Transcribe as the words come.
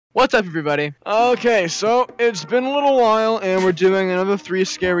What's up, everybody? Okay, so it's been a little while, and we're doing another 3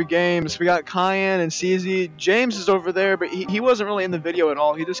 scary games. We got Cayenne and CZ. James is over there, but he wasn't really in the video at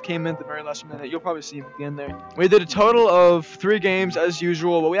all. He just came in at the very last minute. You'll probably see him at the end there. We did a total of 3 games as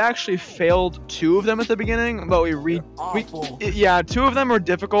usual, but we actually failed 2 of them at the beginning. But yeah, 2 of them were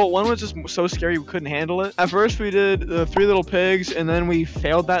difficult. One was just so scary we couldn't handle it. At first, we did the 3 little pigs, and then we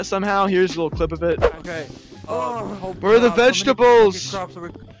failed that somehow. Here's a little clip of it. Okay. Where are the vegetables?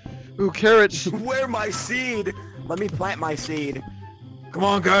 Ooh, carrots. Where my seed? Let me plant my seed. Come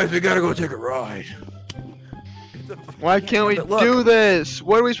on, guys, we gotta go take a ride. Why can't we do this?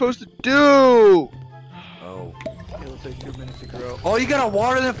 What are we supposed to do? Oh, it'll take 2 minutes to grow. Oh, you gotta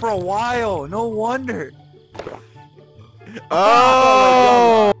water them for a while. No wonder.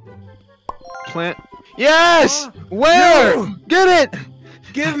 Oh! Plant. Yes! Where? No! Get it!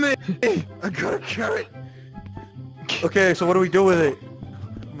 Give me! I got a carrot. Okay, so what do we do with it?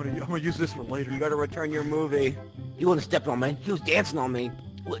 I'm gonna use this for later. You gotta return your movie. He wouldn't step on me. He was dancing on me.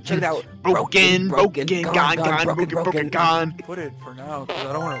 Check it out. Broken, gone. Put it for now, because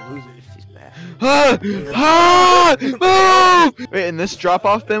I don't want to lose it. She's bad. Move! Wait, in this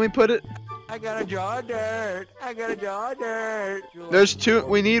drop-off bin we put it? I gotta draw dirt. I gotta draw dirt. There's 2.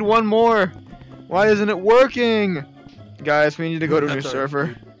 We need 1 more. Why isn't it working? Guys, we need to go to a new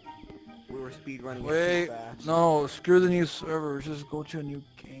server. We were speedrunning. Wait, no, screw the new server. Just go to a new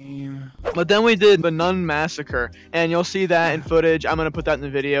game. But then we did the Nun Massacre, and you'll see that in footage. I'm gonna put that in the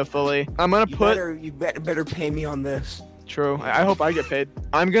video fully. I'm gonna put. You better pay me on this. True. I hope I get paid.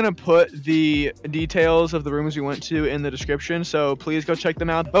 I'm gonna put the details of the rooms we went to in the description, so please go check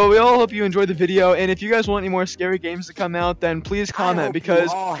them out. But we all hope you enjoyed the video, and if you guys want any more scary games to come out, then please comment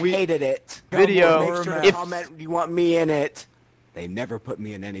because we hated it. Video. Make sure to comment you want me in it. They never put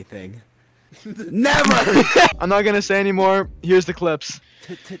me in anything. Never. I'm not gonna say anymore. Here's the clips.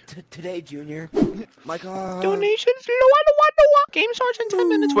 Today, Junior. My God. Donations. Game starts in 10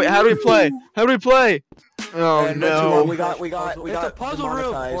 minutes. Wait, how do we play? How do we play? Oh no. We got. It's a puzzle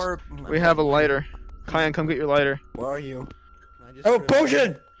room. We have a lighter. Cayenne, come get your lighter. Where are you? Oh,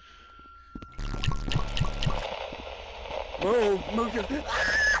 potion! Move your.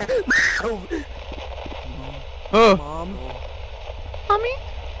 Oh. Mom. Mommy.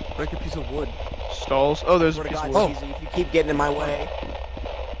 Break a piece of wood. Stalls. Oh, there's a piece of wood. Oh. If you keep getting in my way.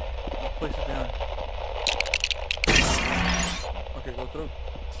 I'll place it down. Okay, go through.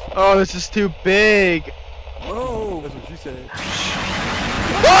 Oh, this is too big. Oh, that's what she said.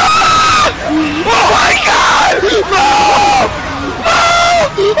 Ah! Oh my God! No!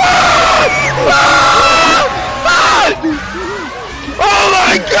 No! Ah! Oh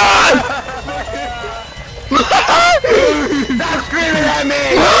my God! Stop screaming at me!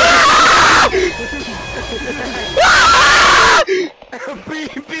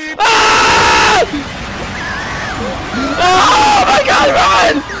 Beep, beep. Oh my God,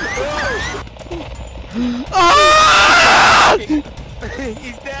 run! Ah!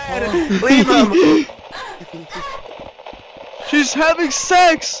 He's dead! Leave him! She's having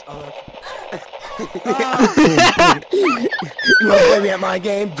sex! You wanna play me at my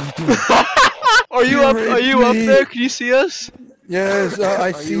game? Are you up there? Can you see us? Yes,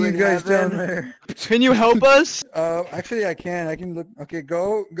 I see you guys down there. Can you help us? Actually I can. I can look. Okay,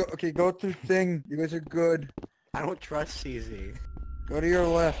 go. Okay, go to thing. You guys are good. I don't trust CZ. Go to your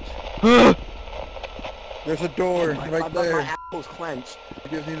left. There's a door right there. My apple's clenched.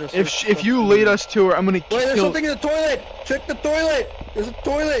 If you lead us to her, I'm gonna kill. Wait, there's something in the toilet. Check the toilet. There's a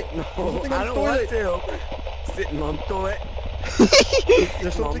toilet. No, I don't want to. Sitting on the toilet.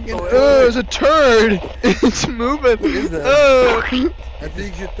 There's something in Oh, there's a turd. It's moving. What is that? Oh. I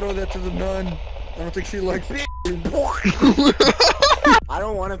think you should throw that to the nun. I don't think she likes it. I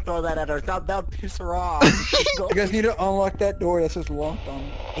don't want to throw that at her. That'll piss her off. You guys need to unlock that door that says locked on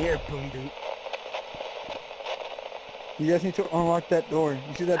it. Here, boom, dude. You guys need to unlock that door.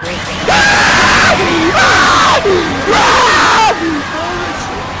 You see that door?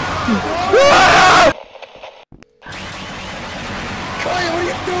 Cayenne, what are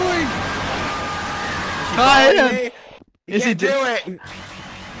you doing? Cayenne! Is he doing it?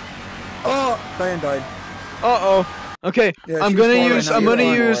 Oh, Cayenne died. Uh-oh. Okay, Yeah, I'm she's gonna far use right now.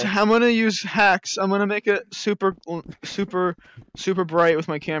 I'm gonna use hacks. I'm gonna make it super bright with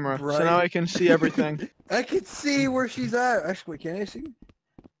my camera. So Bright? now I can see everything. I can see where she's at. Actually, can I see?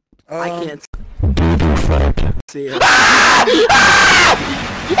 I can't see her.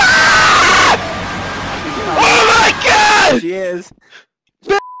 Oh my God! She is.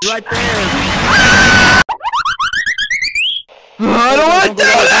 Right there. I don't want to do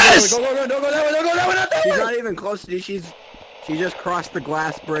this! Don't go that way, don't go that way, not that She's way! not even close to you. She's She just crossed the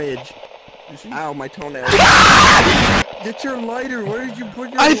glass bridge. Ow, my toenail. Get your lighter. Where did you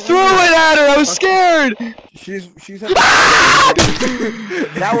put your I threw it at her. I was scared. She's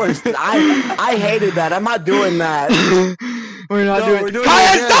That was I hated that. I'm not doing that. We're not doing. we're doing Kaya,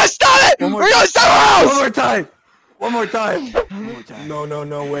 it again. stop it! One more We're going somewhere else. One more time. One more time. No,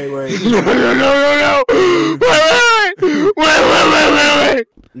 wait. No. Wait.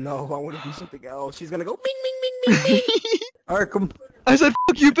 No, I want to do something else. She's gonna go bing, bing, bing, bing, bing. Alright, come. I said,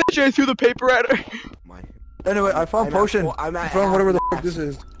 "Fuck you, bitch!" And I threw the paper at her. My, Anyway, I found potion. I'm I at found whatever the half fuck this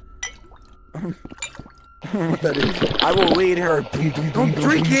is. What that is. I will lead her. Don't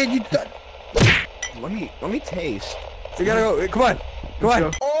drink it, you Let me taste. You gotta go. Come on. Come on.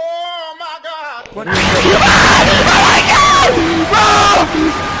 Let's go. Oh my god! Come on.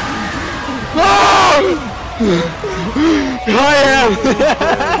 I am.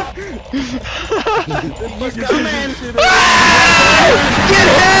 He's coming! Get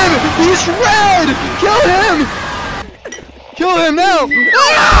him! He's red! Kill him! Kill him now!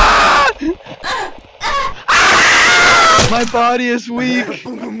 My body is weak,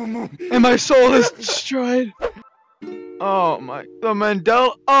 and my soul is destroyed. Oh my, the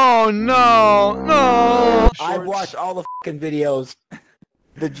Mandela. Oh no. I've watched all the fucking videos.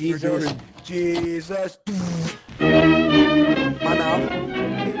 The Jesus. My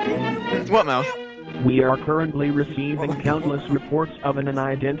mouth. What mouth? We are currently receiving countless reports of an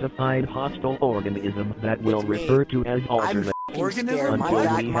unidentified hostile organism that we'll refer to as alternate. Organism?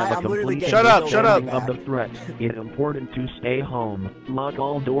 Until we have a complete Shut up, shut up. understanding of the threat, it's important to stay home, lock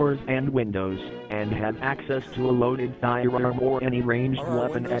all doors and windows, and have access to a loaded firearm or any ranged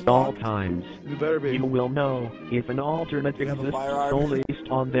weapon at all times. You better be. You will know if an alternate You have a exists firearm? solely based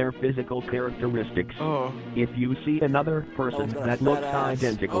on their physical characteristics. Oh. If you see another person it's got a that fat looks ass.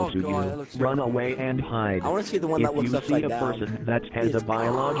 identical Oh, to God, that you, looks run so away and hide. I want to see the one If that looks you see upside a down. person that has It's a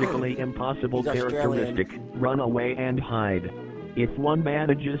biologically impossible He's Australian. characteristic, run away and hide. If one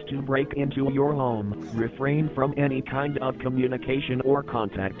manages to break into your home, refrain from any kind of communication or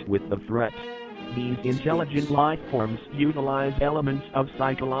contact with the threat. These intelligent life forms utilize elements of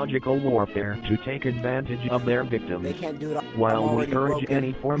psychological warfare to take advantage of their They victims. can't do it. I'm While we already urge broken.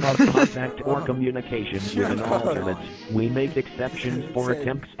 any form of contact or communication with an alternate, we make exceptions for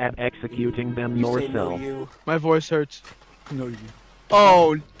attempts at executing them You say no, yourself. you. My voice hurts. No, you.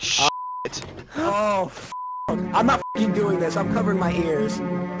 Oh, shit. Oh, I'm not fucking doing this. I'm covering my ears.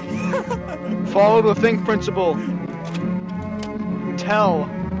 Follow the think principle. Tell.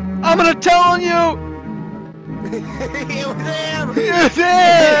 I'm gonna tell on you! It was him! It's He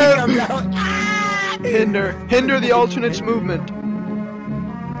him! comes out. Ah! Hinder the alternate's movement.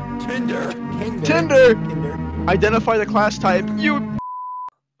 Tinder. Tinder! Tinder. Identify the class type. You.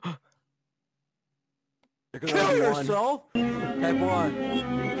 Kill yourself. Type 1.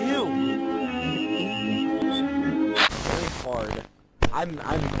 Ew. Very hard. I'm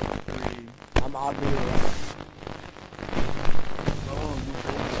oddly.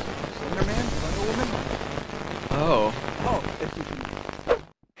 Enderman? Wonder Woman? Oh. Oh.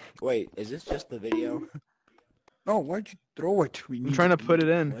 Wait, is this just the video? No, why'd you throw it? I'm trying to put it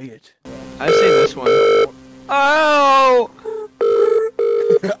in. Play it. I see this one. Oh!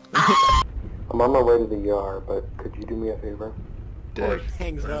 I'm on my way to the ER, but could you do me a favor? Dick.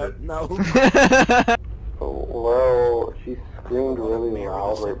 Hangs up. No. Oh, well, she screamed really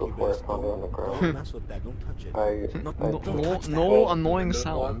loud right before I found her on the Don't ground. mess with that. Don't touch it. No, Don't touch that. no annoying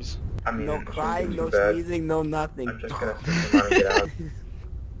sounds. I mean, No crying, no sneezing, no nothing. I'm just gonna sit and get out.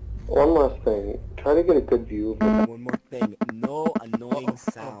 One last thing. Try to get a good view of the One more thing. No annoying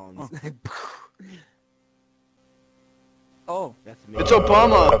sounds. Oh. That's me. It's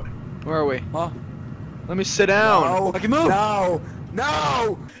Obama. Where are we? Huh? Let me sit down. No. I can move. No.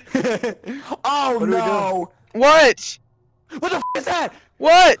 No. Oh What do we no. What? What the f is that?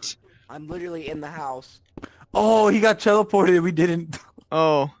 What? I'm literally in the house. Oh, he got teleported. We didn't.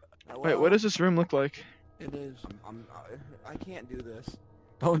 Oh. Wait, Well, what does this room look like? It is. I can't do this.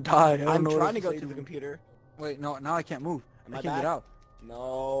 Don't die. I don't I'm know what trying to else go say to the him. computer. Wait, no, now I can't move. Am I I can't back? get out.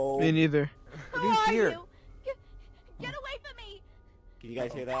 No. Me neither. What is here? Get away from me! Can you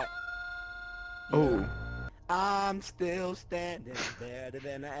guys hear that? Oh. I'm still standing better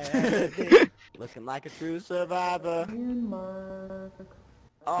than I ever did. Looking like a true survivor.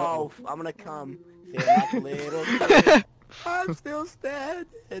 Oh, I'm gonna come. Feel like a little kid. I'm still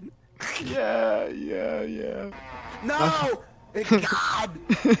standing. Yeah. No! God!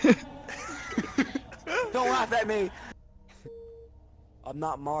 Don't laugh at me. I'm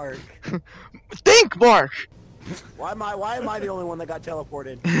not Mark. Think, Mark! Why am I the only one that got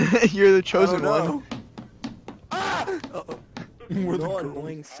teleported? You're the chosen I don't one. know. Ah! Uh-oh. No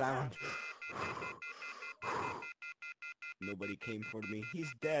annoying sound. Nobody came for me. He's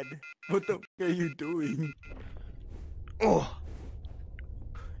dead. What the f are you doing? Oh.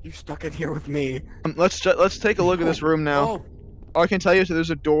 You're stuck in here with me. Let's take a look at this room now. Oh, All I can tell you is that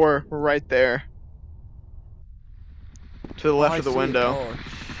there's a door right there. To the left I of the see it. window. Oh,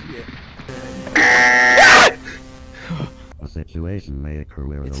 shit. A situation may occur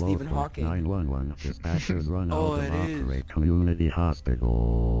where It's the Stephen local Hawking. 911 dispatchers run Oh, out it of is. operate community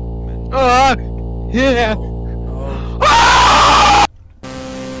hospital. Ah! Yeah! Oh. Ah!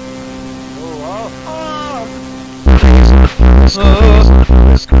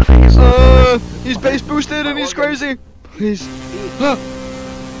 He's base boosted and he's crazy. Please. Ah.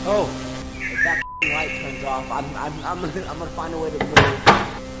 Oh, if that light turns off, I'm gonna find a way to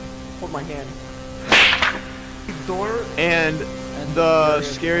hold my hand. Door. And the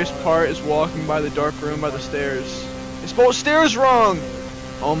scariest part is walking by the dark room by the stairs. I spelled stairs wrong!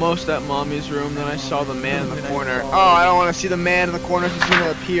 Almost at mommy's room, then I saw the man in the corner. Oh, I don't want to see the man in the corner because he's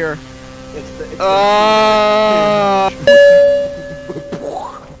gonna appear. Oh.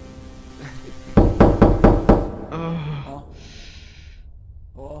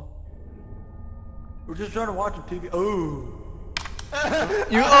 We're just trying to watch some TV. Oh.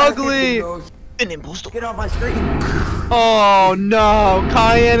 You ugly! Get off my screen. Oh no,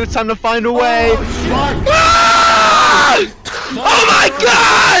 Cayenne, it's time to find a way. Ah! Oh my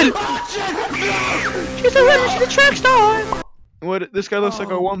god! She's already to the track star. What? This guy looks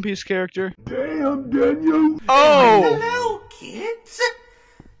like a One Piece character. Damn, Daniel. Oh! Hello, kids.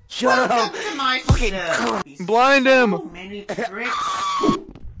 Shut up. Welcome to my show. Blind him. So many tricks.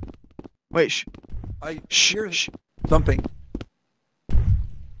 Wait, shh. I Shh, hear shh. something.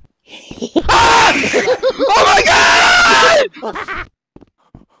 Ah! Oh my god!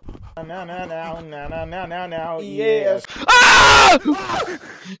 Now, yes. Ah!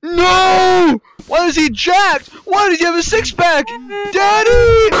 No! Why is he jacked? Why does he have a six-pack? Daddy!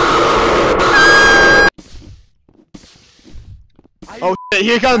 Oh shit,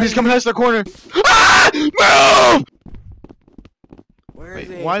 here he comes, he's coming past the corner. Ah! Move! Where is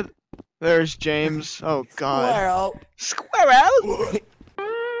Wait, he? why? There's James. Oh god. Squirrel. Squirrel?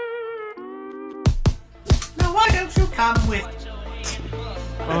 Now why don't you come with?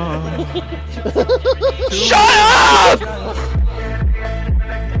 Shut up!